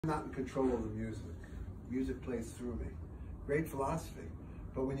I'm not in control of the music. Music plays through me. Great philosophy.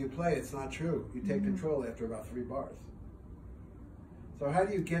 But when you play, it's not true. You take control after about 3 bars. So how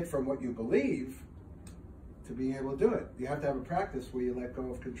do you get from what you believe to being able to do it? You have to have a practice where you let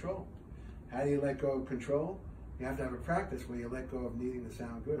go of control. How do you let go of control? You have to have a practice where you let go of needing to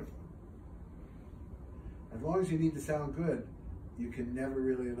sound good. As long as you need to sound good, you can never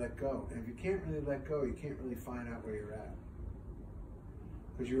really let go. And if you can't really let go, you can't really find out where you're at.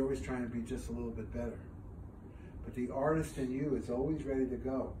 Because you're always trying to be just a little bit better. But the artist in you is always ready to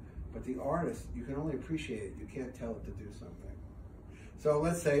go. But the artist, you can only appreciate it. You can't tell it to do something. So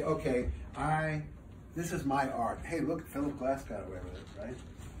let's say, okay, this is my art. Hey, look, Philip Glass got away with it, right?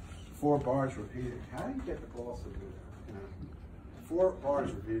 4 bars repeating. How do you get the ball so good? You know, 4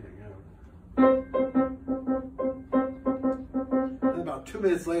 bars repeating, you know. And about 2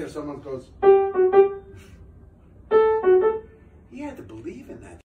 minutes later, someone goes, he had to believe in that.